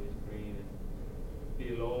yellowish green, and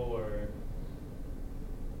below are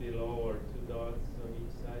two dots on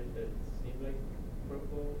each side that seem like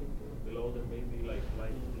purple. Below them maybe like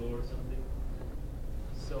light blue or something.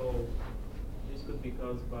 So this could be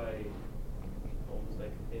caused by almost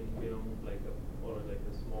like a thin film, or like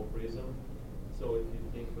a small prism. So if you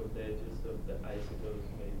think of the edges of the icicles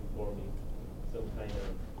maybe forming some kind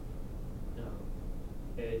of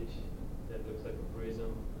edge that looks like a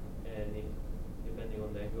prism, and depending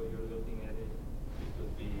on the angle you're looking at it, you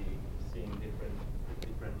could be seeing different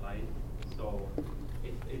light. So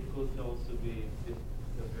it could also be the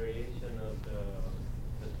variation of the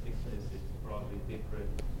thickness is probably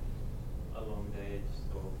different along the edge,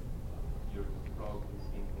 so you're probably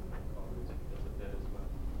seeing different colors because of that as well.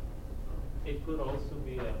 It could also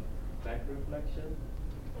be a back reflection,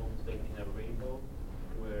 almost like in a rainbow,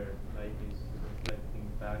 where light is reflecting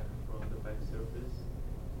back from the back surface,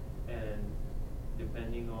 and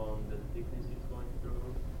depending on the thickness it's going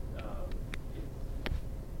through, it's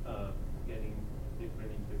getting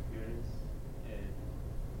different interference, and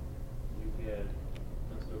you get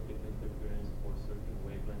constructive interference for certain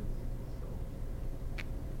wavelengths.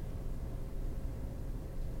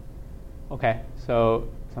 Okay, so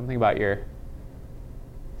something about your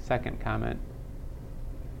second comment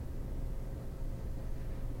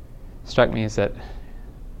struck me is that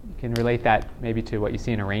you can relate that maybe to what you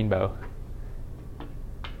see in a rainbow.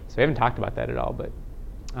 So we haven't talked about that at all, but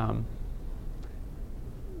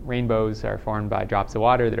rainbows are formed by drops of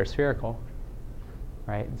water that are spherical,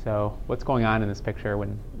 right? And so what's going on in this picture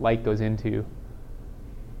when light goes into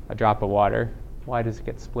a drop of water? Why does it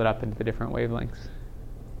get split up into the different wavelengths?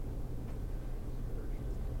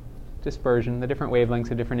 Dispersion. The different wavelengths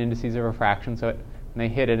have different indices of refraction, so when they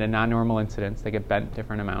hit at a non-normal incidence, they get bent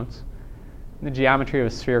different amounts. And the geometry of a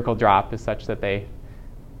spherical drop is such that they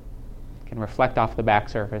can reflect off the back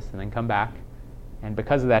surface and then come back. And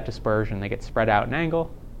because of that dispersion, they get spread out in angle,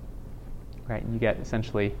 right? And you get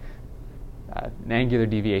essentially an angular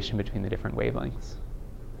deviation between the different wavelengths.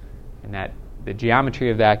 And that the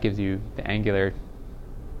geometry of that gives you the angular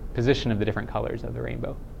position of the different colors of the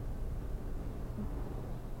rainbow.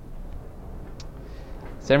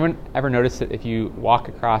 Has anyone ever noticed that if you walk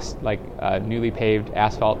across like a newly paved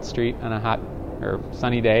asphalt street on a hot or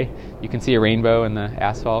sunny day, you can see a rainbow in the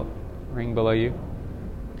asphalt ring below you?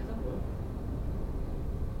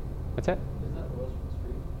 What's that? Isn't that the Western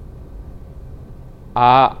Street?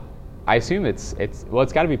 I assume it's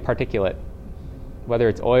got to be particulate, whether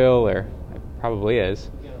it's oil or it probably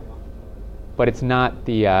is, but it's not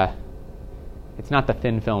the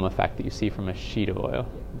thin film effect that you see from a sheet of oil.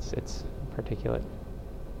 It's particulate.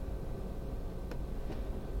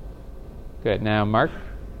 Good. Now, Mark,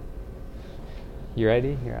 you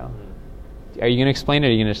ready? Here, are you going to explain it, or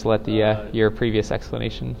are you going to just let your previous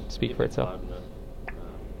explanation speak for itself?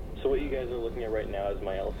 So what you guys are looking at right now is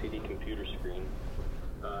my LCD computer screen.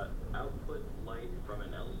 Output light from an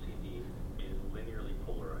LCD is linearly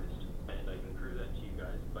polarized, and I can prove that to you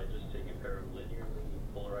guys by just taking a pair of linearly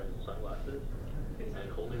polarized sunglasses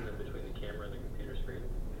and holding them between the camera and the computer screen.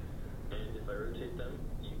 And if I rotate them,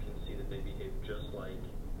 you can see that they behave just like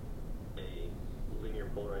a linear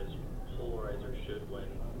polarizer should when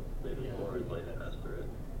linear polarized light passes through it.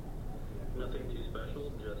 Nothing too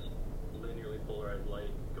special, just linearly polarized light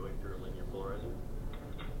going through a linear polarizer.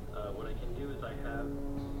 What I can do is I have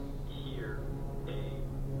here a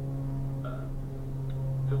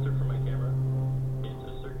filter for my camera. It's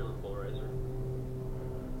a circular polarizer.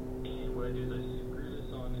 And what I do is I screw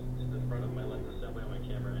this on to the front of my lens assembly on my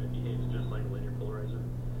camera, and it behaves just like a linear polarizer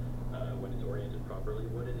when it's oriented properly.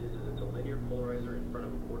 What it is it's a linear polarizer in front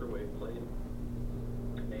of a quarter wave plate.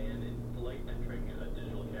 And light entering a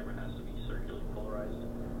digital camera has to be circularly polarized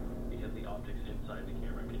because the optics inside the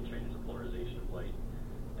camera can change the polarization of light.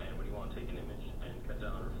 And when you want to take an image and cut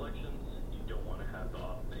down on reflections, you don't want to have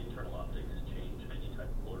the internal optics change any type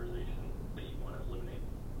of polarization that you want to eliminate.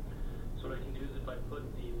 So what I can do is if I put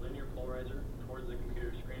the linear polarizer towards the computer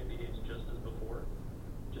screen, it behaves just as before,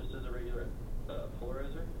 just as a regular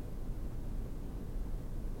polarizer.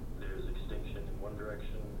 There's extinction in one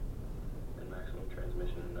direction and maximum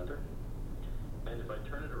transmission in another. And if I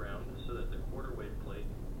turn it around so that the quarter wave plate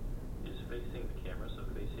is facing the camera, so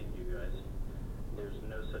facing you guys, there's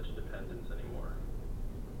no such dependence anymore.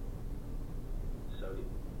 So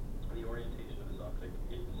the orientation of this optic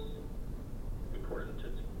is important to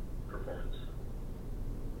its performance.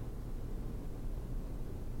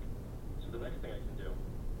 So the next thing I can do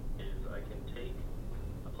is I can take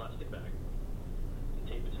a plastic bag and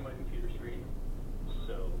tape it to my computer screen.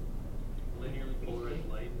 So linearly polarized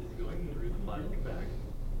light is going through the plastic bag.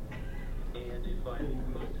 And if I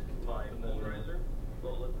put my polarizer,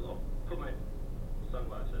 I'll put my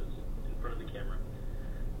sunglasses in front of the camera.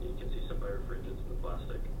 You can see some birefringence in the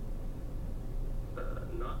plastic.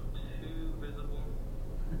 Not too visible,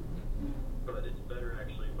 but it's better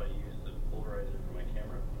actually if I use the polarizer for my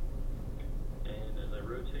camera. And as I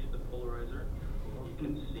rotate the polarizer, you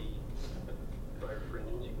can see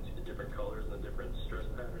birefringence. You can see the different colors and the different stress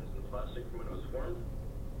patterns in the plastic from when it was formed.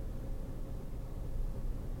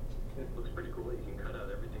 It looks pretty cool. You can cut out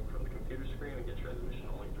everything from the computer screen and get transmission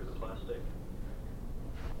only through the plastic.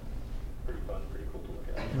 Pretty fun, pretty cool to look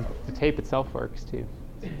at. The tape itself works too.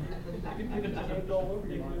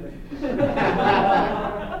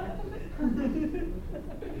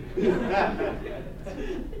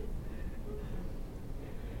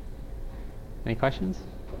 Any questions?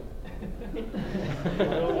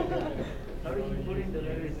 How do you put in the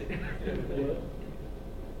letters? Do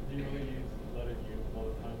you really use letter U all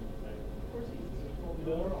the time? Of course you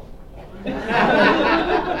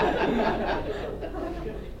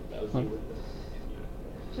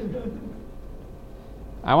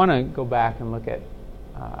I want to go back and look at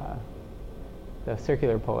the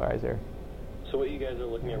circular polarizer. So what you guys are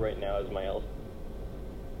looking at right now is my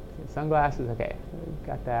Sunglasses, okay. We've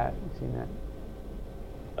got that. You've seen that.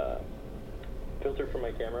 filter for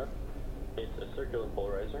my camera. It's a circular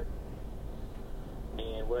polarizer.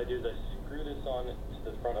 And what I do is I screw this on to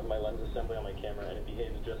the front of my lens assembly on my camera, and it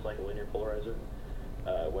behaves just like a linear polarizer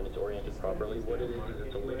when it's oriented properly. What it is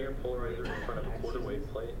it's a linear polarizer in front of a quarter wave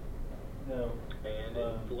plate.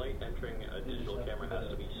 And light entering a digital camera has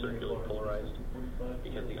to be circularly polarized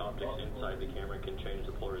because the optics inside the camera can change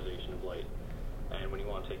the polarization of light. And when you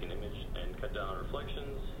want to take an image and cut down on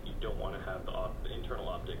reflections, you don't want to have the internal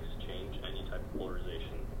optics change any type of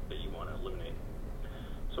polarization that you want to eliminate.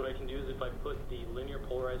 So what I can do is if I put the linear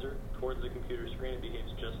polarizer towards the computer screen, it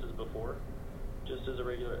behaves just as before, just as a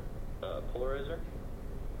regular polarizer.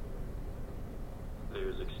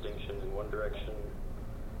 There's extinction in one direction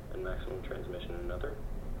and maximum transmission in another.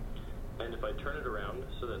 And if I turn it around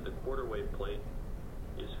so that the quarter wave plate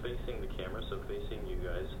is facing the camera, so facing you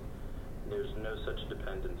guys, there's no such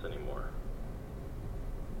dependence anymore.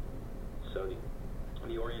 So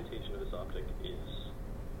the orientation of this optic is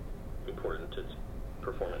important to its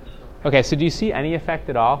performance. Okay, so do you see any effect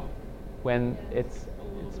at all when it's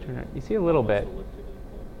turned on? You see a little bit.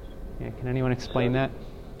 Yeah, can anyone explain that?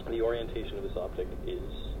 The orientation of this optic is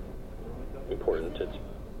important to its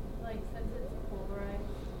Like, since it's polarized,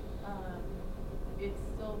 it's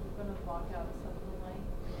still going to block out some of the light.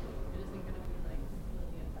 It isn't going to be, like,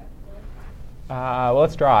 really effective. Well,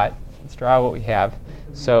 let's draw it. Let's draw what we have.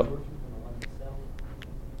 So,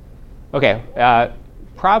 okay,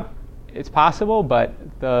 it's possible, but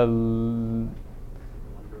there's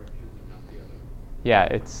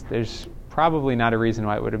probably not a reason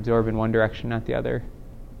why it would absorb in one direction, not the other.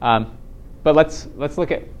 But let's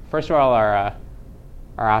look at, first of all, our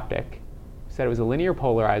optic. We said it was a linear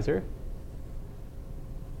polarizer.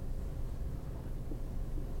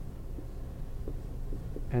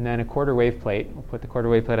 And then a quarter wave plate. We'll put the quarter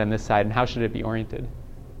wave plate on this side. And how should it be oriented?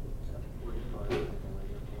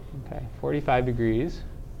 Okay, 45 degrees.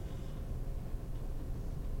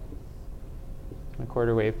 A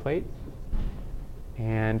quarter wave plate.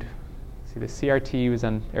 And see, the CRT was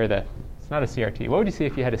on, it's not a CRT. What would you see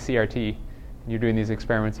if you had a CRT and you're doing these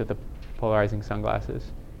experiments with the polarizing sunglasses?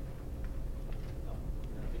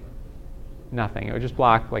 Nothing. It would just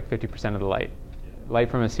block like 50% of the light. Light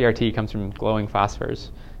from a CRT comes from glowing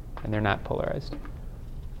phosphors, and they're not polarized.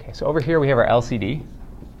 Okay, so over here we have our LCD.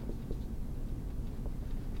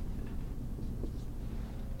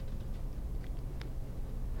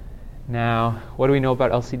 Now, what do we know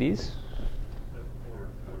about LCDs?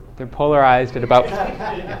 They're polarized at about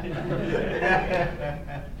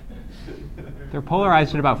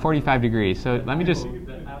 45 degrees. So let me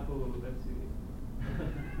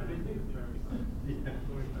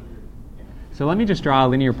just draw a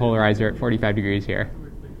linear polarizer at 45 degrees here.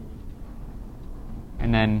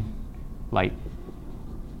 And then light.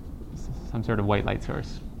 Some sort of white light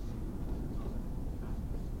source.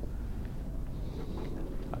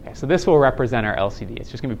 Okay, so this will represent our LCD.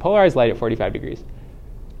 It's just going to be polarized light at 45 degrees.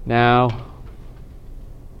 Now,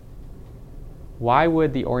 why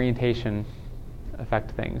would the orientation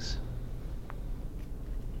affect things?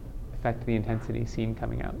 Affect the intensity seen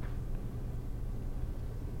coming out? You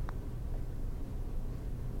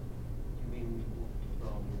mean from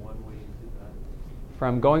one way to that?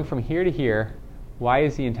 From going from here to here, why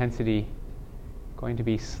is the intensity going to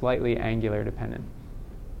be slightly angular dependent?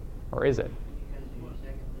 Or is it?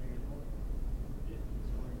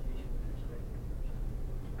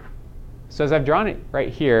 So as I've drawn it right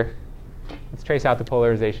here, let's trace out the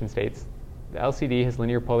polarization states. The LCD has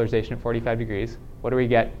linear polarization at 45 degrees. What do we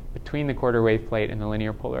get between the quarter wave plate and the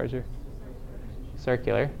linear polarizer?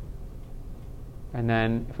 Circular. And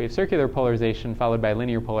then if we have circular polarization followed by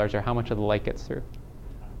linear polarizer, how much of the light gets through?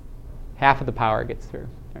 Half of the power gets through,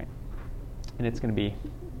 right? And it's going to be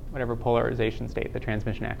whatever polarization state the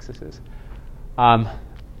transmission axis is.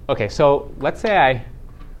 Okay, so let's say I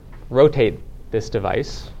rotate this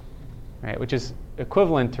device, right, which is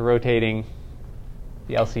equivalent to rotating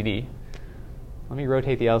the LCD. Let me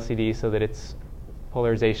rotate the LCD so that its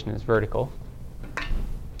polarization is vertical.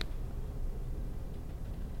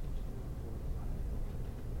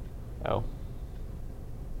 Oh.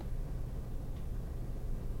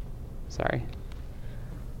 Sorry.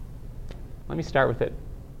 Let me start with it,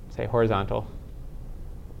 say, horizontal.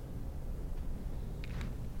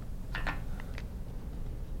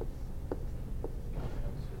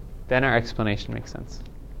 Then our explanation makes sense.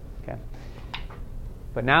 Okay.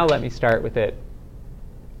 But now let me start with it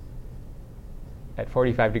at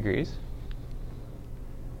 45 degrees.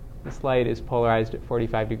 This light is polarized at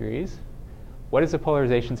 45 degrees. What is the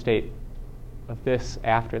polarization state of this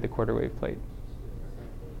after the quarter wave plate?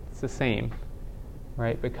 It's the same,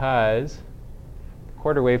 right? Because the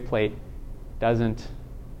quarter wave plate doesn't,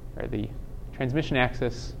 or the transmission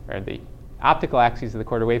axis, or the optical axis of the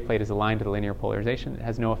quarter wave plate is aligned to the linear polarization. It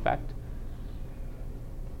has no effect.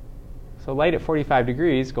 So light at 45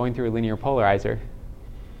 degrees going through a linear polarizer,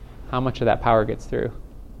 how much of that power gets through?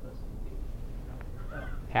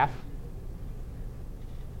 Half?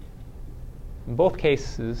 In both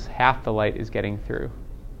cases, half the light is getting through.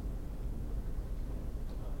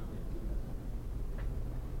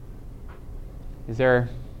 Are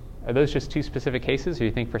those just two specific cases, or do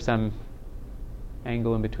you think for some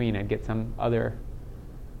angle in between I'd get some other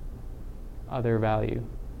value?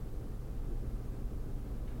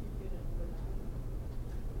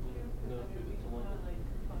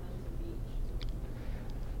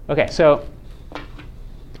 Okay, so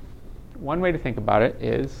one way to think about it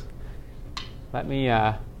is, let me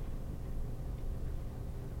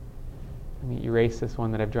erase this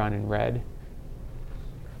one that I've drawn in red.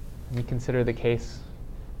 Let me consider the case.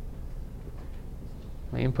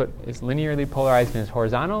 My input is linearly polarized and is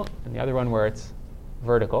horizontal, and the other one where it's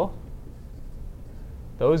vertical.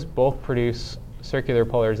 Those both produce circular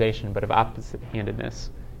polarization, but of opposite-handedness,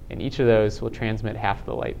 and each of those will transmit half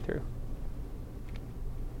the light through.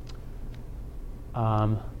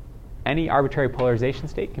 Any arbitrary polarization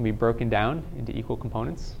state can be broken down into equal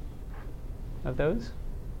components of those.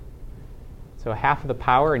 So half of the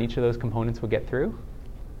power in each of those components will get through.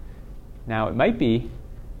 Now, it might be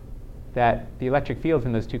that the electric fields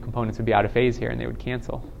in those two components would be out of phase here and they would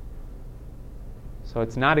cancel. So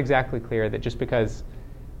it's not exactly clear that just because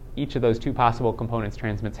each of those two possible components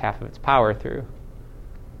transmits half of its power through,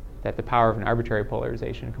 that the power of an arbitrary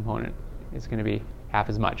polarization component is going to be half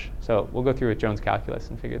as much. So we'll go through with Jones calculus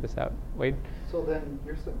and figure this out. Wade? So then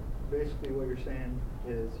basically what you're saying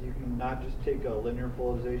is you can not just take a linear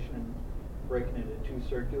polarization and break it into two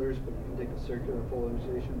circulars, but you can take a circular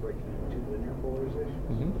polarization and break it into two linear polarizations?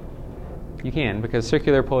 Mm-hmm. You can, because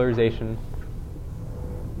circular polarization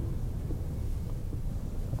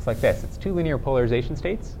looks like this. It's two linear polarization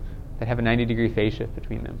states that have a 90-degree phase shift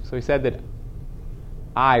between them. So we said that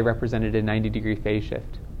I represented a 90-degree phase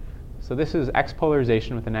shift. So this is X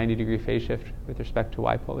polarization with a 90-degree phase shift with respect to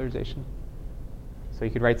Y polarization. So you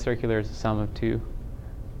could write circular as a sum of two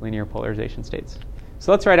linear polarization states.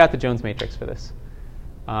 So let's write out the Jones matrix for this.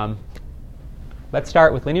 Let's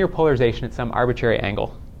start with linear polarization at some arbitrary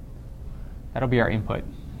angle. That'll be our input.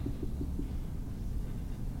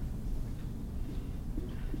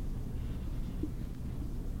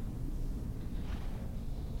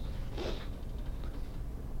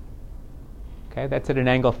 Okay, that's at an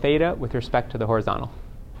angle theta with respect to the horizontal.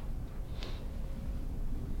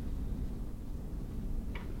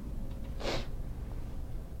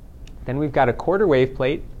 Then we've got a quarter wave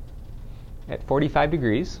plate at 45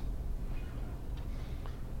 degrees.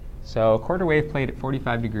 So a quarter wave plate at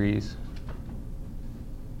 45 degrees.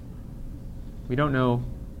 We don't know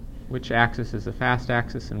which axis is the fast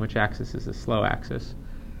axis and which axis is the slow axis.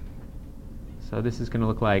 So this is going to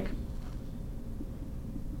look like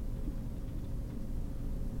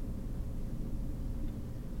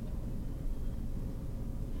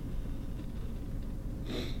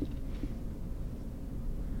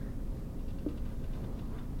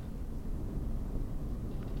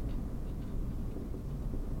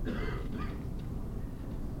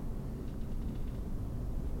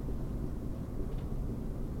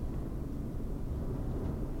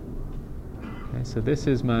so this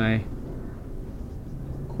is my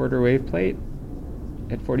quarter wave plate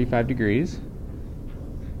at 45 degrees.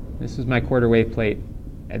 This is my quarter wave plate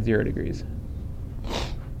at 0 degrees.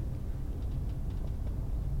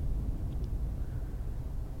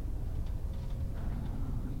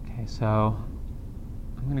 Okay, so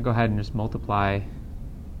I'm going to go ahead and just multiply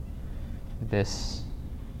this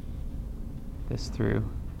through.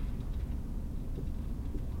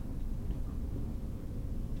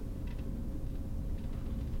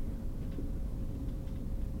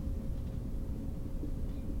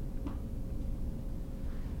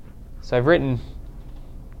 So I've written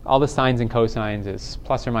all the sines and cosines as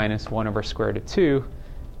plus or minus 1 over square root of 2.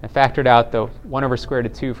 I factored out the 1 over square root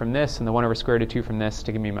of 2 from this and the 1 over square root of 2 from this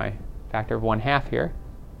to give me my factor of 1/2 here.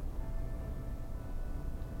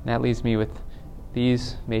 And that leaves me with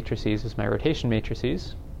these matrices as my rotation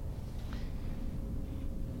matrices.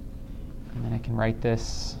 And then I can write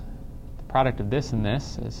this, the product of this and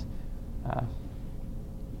this is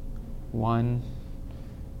 1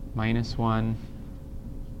 minus 1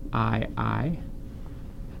 I. And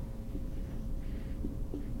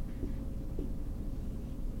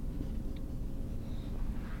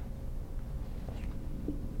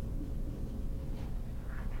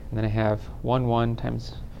then I have 1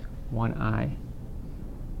 times 1I.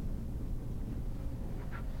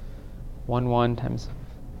 1 times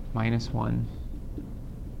minus 1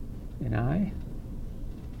 in I.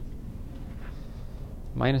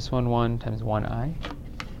 Minus 1 times 1I.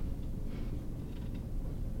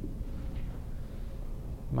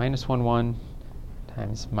 Minus 1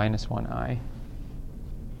 times minus 1I.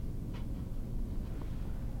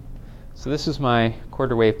 So this is my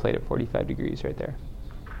quarter wave plate at 45 degrees right there.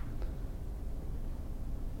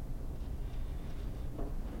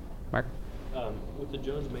 Mark? With the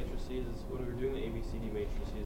Jones matrices, when we were doing the ABCD matrices,